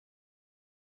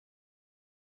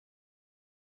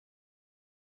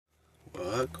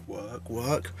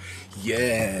Work.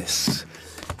 Yes.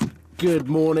 Good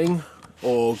morning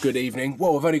or good evening.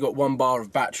 Well, I've only got 1 bar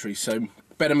of battery, so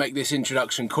better make this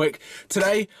introduction quick.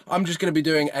 Today, I'm just going to be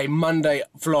doing a Monday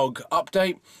vlog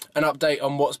update, an update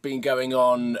on what's been going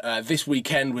on this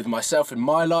weekend with myself in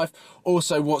my life,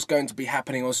 also what's going to be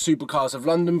happening on Supercars of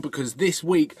London, because this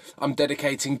week I'm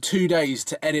dedicating 2 days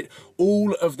to edit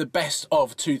all of the best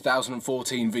of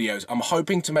 2014 videos. I'm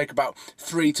hoping to make about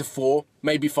 3 to 4,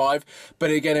 maybe 5, but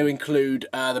they're going to include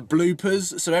the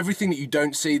bloopers, so everything that you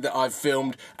don't see that I've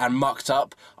filmed and mucked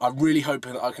up. I'm really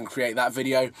hoping that I can create that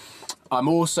video. I'm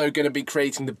also going to be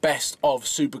creating the best of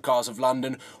Supercars of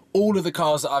London. All of the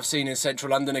cars that I've seen in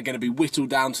central London are going to be whittled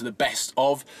down to the best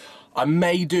of. I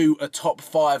may do a top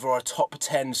 5 or a top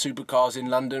 10 supercars in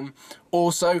London.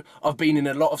 Also, I've been in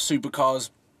a lot of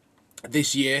supercars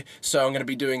this year, so I'm going to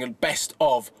be doing a best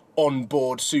of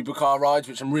on-board supercar rides,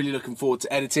 which I'm really looking forward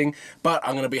to editing, but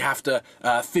I'm going to have to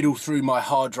fiddle through my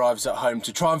hard drives at home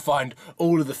to try and find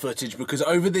all of the footage, because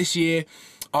over this year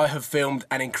I have filmed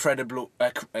an incredible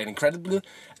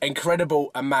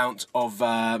amount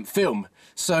of film.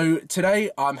 So today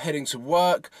I'm heading to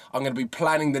work. I'm going to be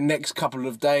planning the next couple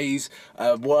of days,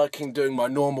 working, doing my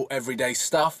normal everyday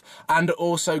stuff, and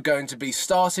also going to be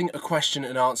starting a question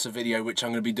and answer video, which I'm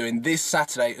going to be doing this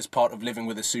Saturday as part of Living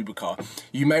with a Supercar.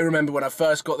 You may remember when I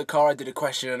first got the car, I did a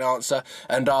question and answer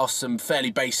and asked some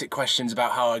fairly basic questions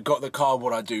about how I got the car,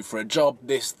 what I do for a job,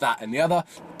 this, that and the other.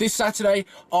 This Saturday,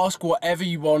 ask whatever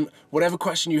you want, whatever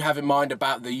question you have in mind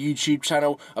about the YouTube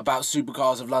channel, about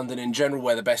Supercars of London in general,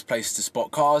 where the best places to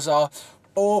spot cars are,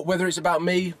 or whether it's about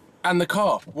me and the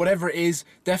car. Whatever it is,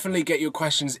 definitely get your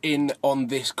questions in on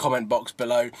this comment box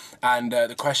below, and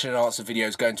the question and answer video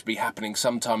is going to be happening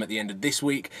sometime at the end of this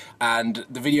week, and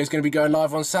the video is going to be going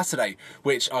live on Saturday,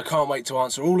 which I can't wait to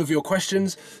answer all of your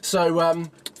questions. So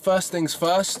first things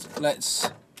first, let's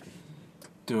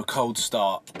do a cold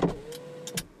start.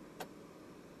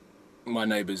 My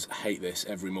neighbours hate this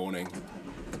every morning.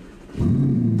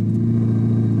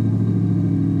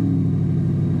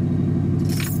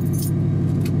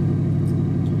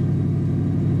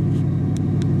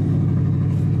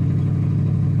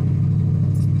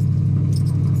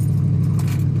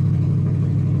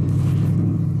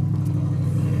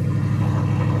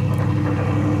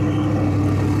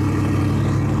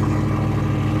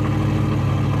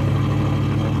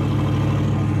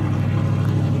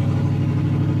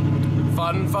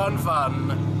 Fun.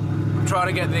 I'm trying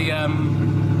to get the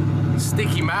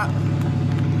sticky map.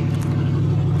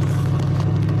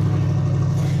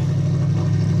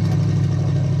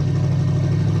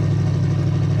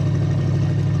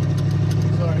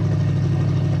 Sorry.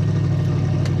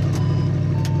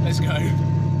 Let's go.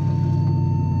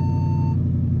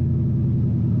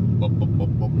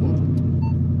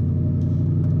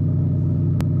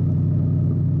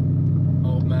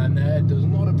 Old man there does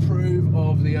not approve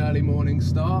of the early morning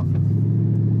start.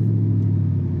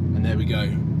 And there we go.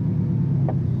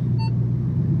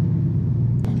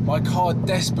 My car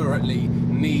desperately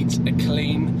needs a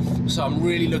clean, so I'm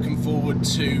really looking forward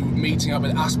to meeting up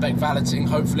with Aspect Valeting,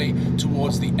 hopefully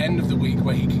towards the end of the week,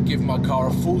 where he can give my car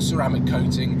a full ceramic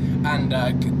coating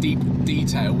and deep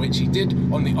detail, which he did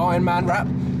on the Iron Man wrap,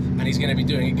 and he's going to be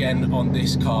doing again on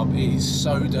this car. It is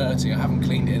so dirty, I haven't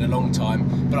cleaned it in a long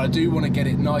time, but I do want to get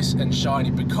it nice and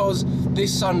shiny, because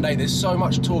this Sunday there's so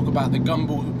much talk about the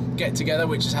Gumball get together,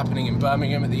 which is happening in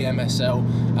Birmingham at the MSL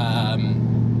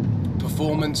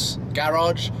Performance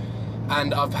Garage,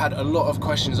 and I've had a lot of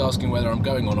questions asking whether I'm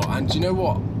going or not, and do you know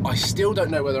what, I still don't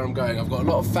know whether I'm going. I've got a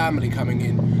lot of family coming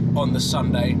in on the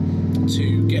Sunday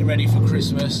to get ready for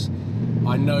Christmas.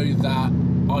 I know that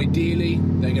ideally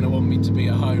they're going to want me to be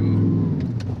at home,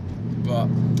 but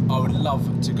I would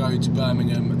love to go to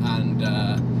Birmingham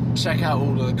and check out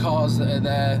all of the cars that are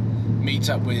there, meet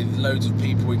up with loads of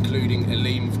people, including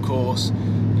Aleem, of course,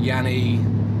 Yanni,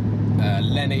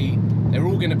 Lenny. They're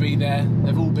all going to be there.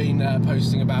 They've all been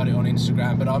posting about it on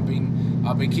Instagram, but I've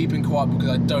been keeping quiet because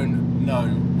I don't know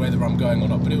whether I'm going or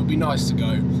not. But it would be nice to go,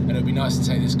 and it would be nice to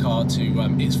take this car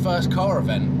to its first car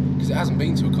event, because it hasn't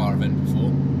been to a car event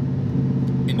before.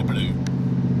 In the blue,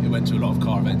 it went to a lot of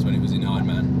car events when it was in Iron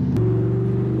Man.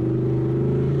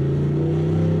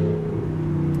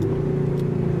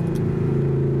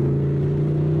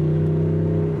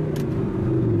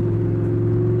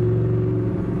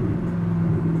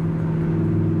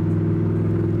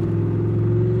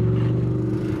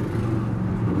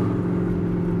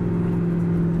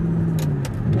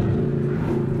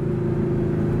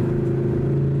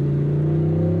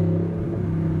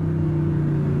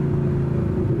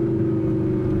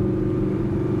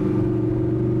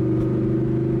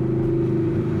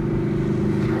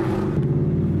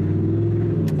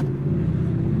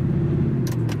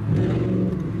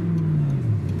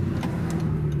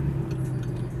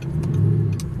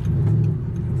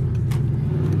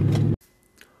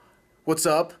 What's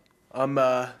up? I'm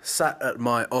sat at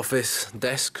my office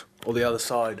desk, or the other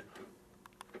side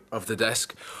of the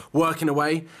desk, working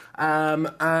away.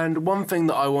 And one thing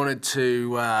that I wanted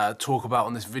to talk about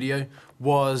on this video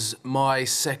was my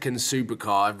second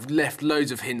supercar. I've left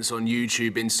loads of hints on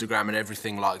YouTube, Instagram and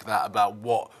everything like that about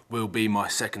what will be my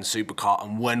second supercar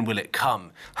and when will it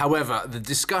come. However, the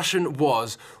discussion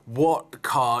was, what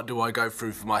car do I go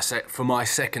through for my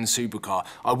second supercar?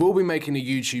 I will be making a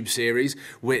YouTube series,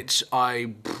 which it'll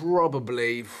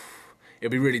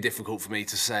be really difficult for me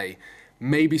to say.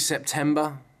 Maybe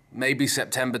September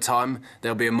time,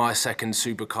 there'll be a My Second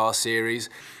Supercar series.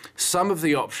 Some of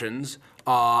the options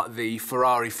are the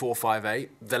Ferrari 458,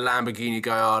 the Lamborghini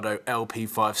Gallardo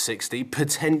LP560,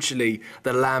 potentially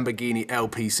the Lamborghini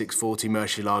LP640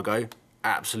 Murcielago.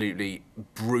 Absolutely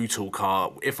brutal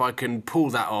car. If I can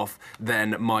pull that off,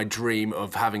 then my dream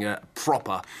of having a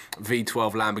proper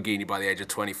V12 Lamborghini by the age of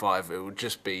 25, it would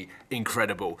just be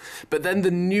incredible. But then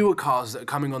the newer cars that are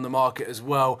coming on the market as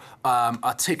well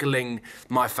are tickling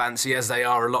my fancy, as they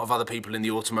are a lot of other people in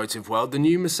the automotive world. The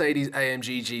new Mercedes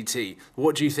AMG GT,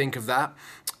 what do you think of that?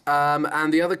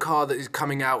 And the other car that is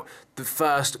coming out the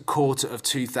first quarter of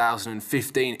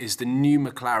 2015 is the new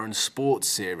McLaren Sports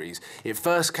Series. It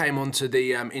first came onto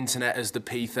the internet as the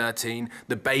P13,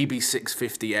 the baby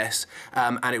 650S,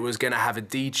 and it was going to have a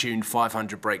detuned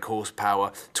 500 brake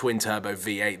horsepower twin-turbo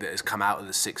V8 that has come out of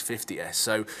the 650S.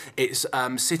 So it's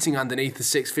sitting underneath the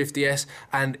 650S,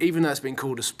 and even though it's been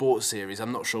called a sports series,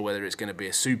 I'm not sure whether it's going to be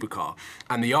a supercar.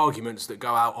 And the arguments that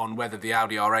go out on whether the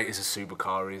Audi R8 is a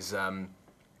supercar is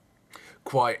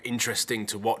quite interesting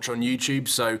to watch on YouTube.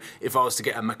 So if I was to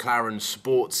get a McLaren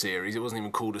Sports Series, it wasn't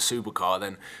even called a supercar,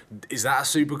 then is that a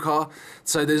supercar?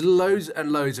 So there's loads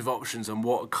and loads of options on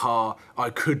what car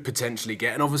I could potentially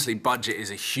get, and obviously budget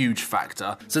is a huge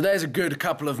factor. So there's a good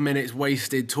couple of minutes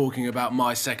wasted talking about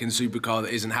my second supercar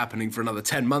that isn't happening for another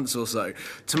 10 months or so.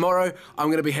 Tomorrow I'm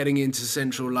going to be heading into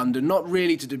central London, not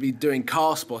really to be doing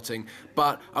car spotting,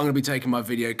 but I'm going to be taking my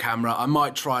video camera. I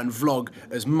might try and vlog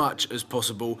as much as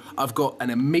possible. I've got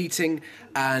a meeting,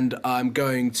 and I'm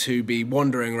going to be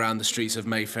wandering around the streets of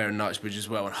Mayfair and Knightsbridge as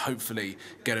well, and hopefully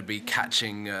going to be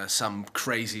catching some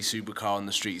crazy supercar on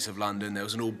the streets of London. There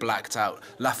was an all blacked out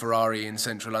LaFerrari in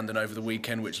central London over the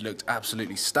weekend, which looked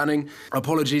absolutely stunning.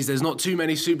 Apologies, there's not too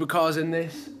many supercars in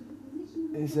this.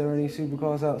 Is there any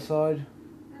supercars outside?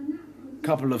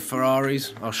 Couple of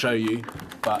Ferraris, I'll show you,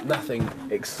 but nothing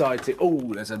exciting.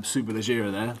 Oh, there's a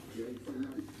Superleggera there.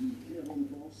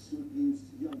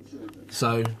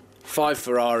 So, 5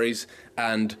 Ferraris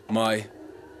and my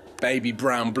baby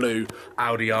brown blue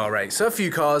Audi R8. So a few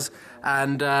cars,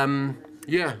 and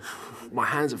yeah, my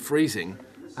hands are freezing,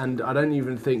 and I don't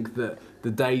even think that the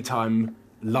daytime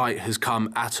light has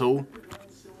come at all.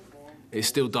 It's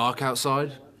still dark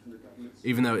outside,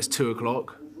 even though it's 2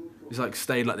 o'clock. It's like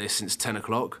stayed like this since 10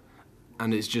 o'clock.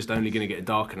 And it's just only going to get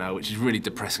darker now, which is really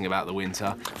depressing about the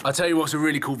winter. I'll tell you what's a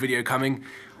really cool video coming.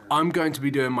 I'm going to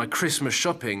be doing my Christmas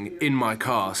shopping in my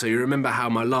car. So you remember how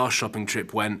my last shopping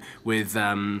trip went with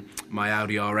my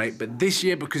Audi R8, but this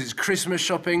year, because it's Christmas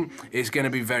shopping, it's going to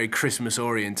be very Christmas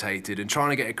orientated, and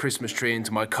trying to get a Christmas tree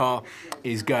into my car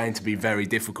is going to be very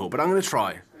difficult, but I'm going to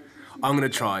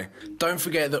try. Don't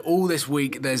forget that all this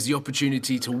week there's the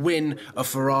opportunity to win a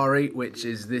Ferrari, which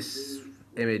is this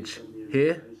image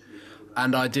here.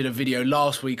 And I did a video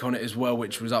last week on it as well,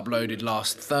 which was uploaded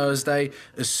last Thursday.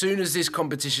 As soon as this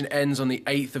competition ends on the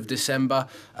 8th of December,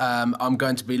 I'm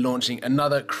going to be launching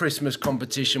another Christmas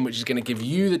competition, which is going to give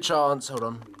you the chance. Hold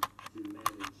on.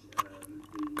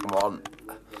 Come on.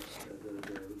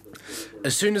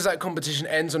 As soon as that competition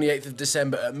ends on the 8th of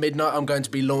December at midnight, I'm going to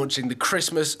be launching the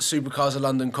Christmas Supercars of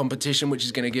London competition, which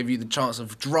is going to give you the chance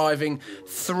of driving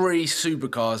 3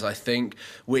 supercars, I think,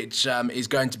 which is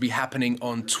going to be happening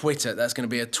on Twitter. That's going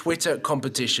to be a Twitter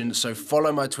competition, so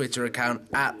follow my Twitter account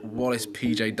at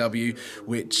WallacePJW,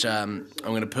 which I'm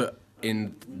going to put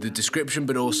in the description,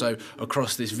 but also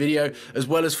across this video, as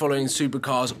well as following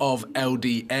Supercars of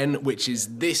LDN, which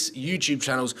is this YouTube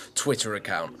channel's Twitter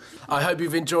account. I hope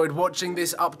you've enjoyed watching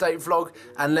this update vlog,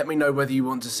 and let me know whether you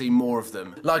want to see more of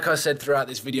them. Like I said throughout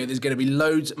this video, there's going to be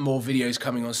loads more videos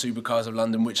coming on Supercars of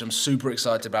London, which I'm super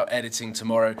excited about editing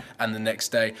tomorrow and the next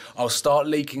day. I'll start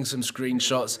leaking some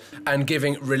screenshots and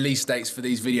giving release dates for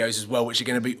these videos as well, which are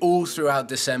going to be all throughout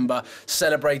December,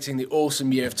 celebrating the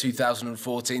awesome year of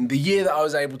 2014, the year that I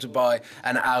was able to buy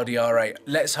an Audi R8.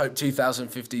 Let's hope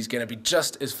 2015 is going to be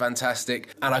just as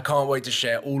fantastic, and I can't wait to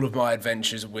share all of my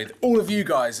adventures with all of you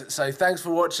guys. So thanks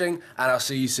for watching, and I'll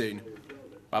see you soon.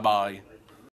 Bye bye.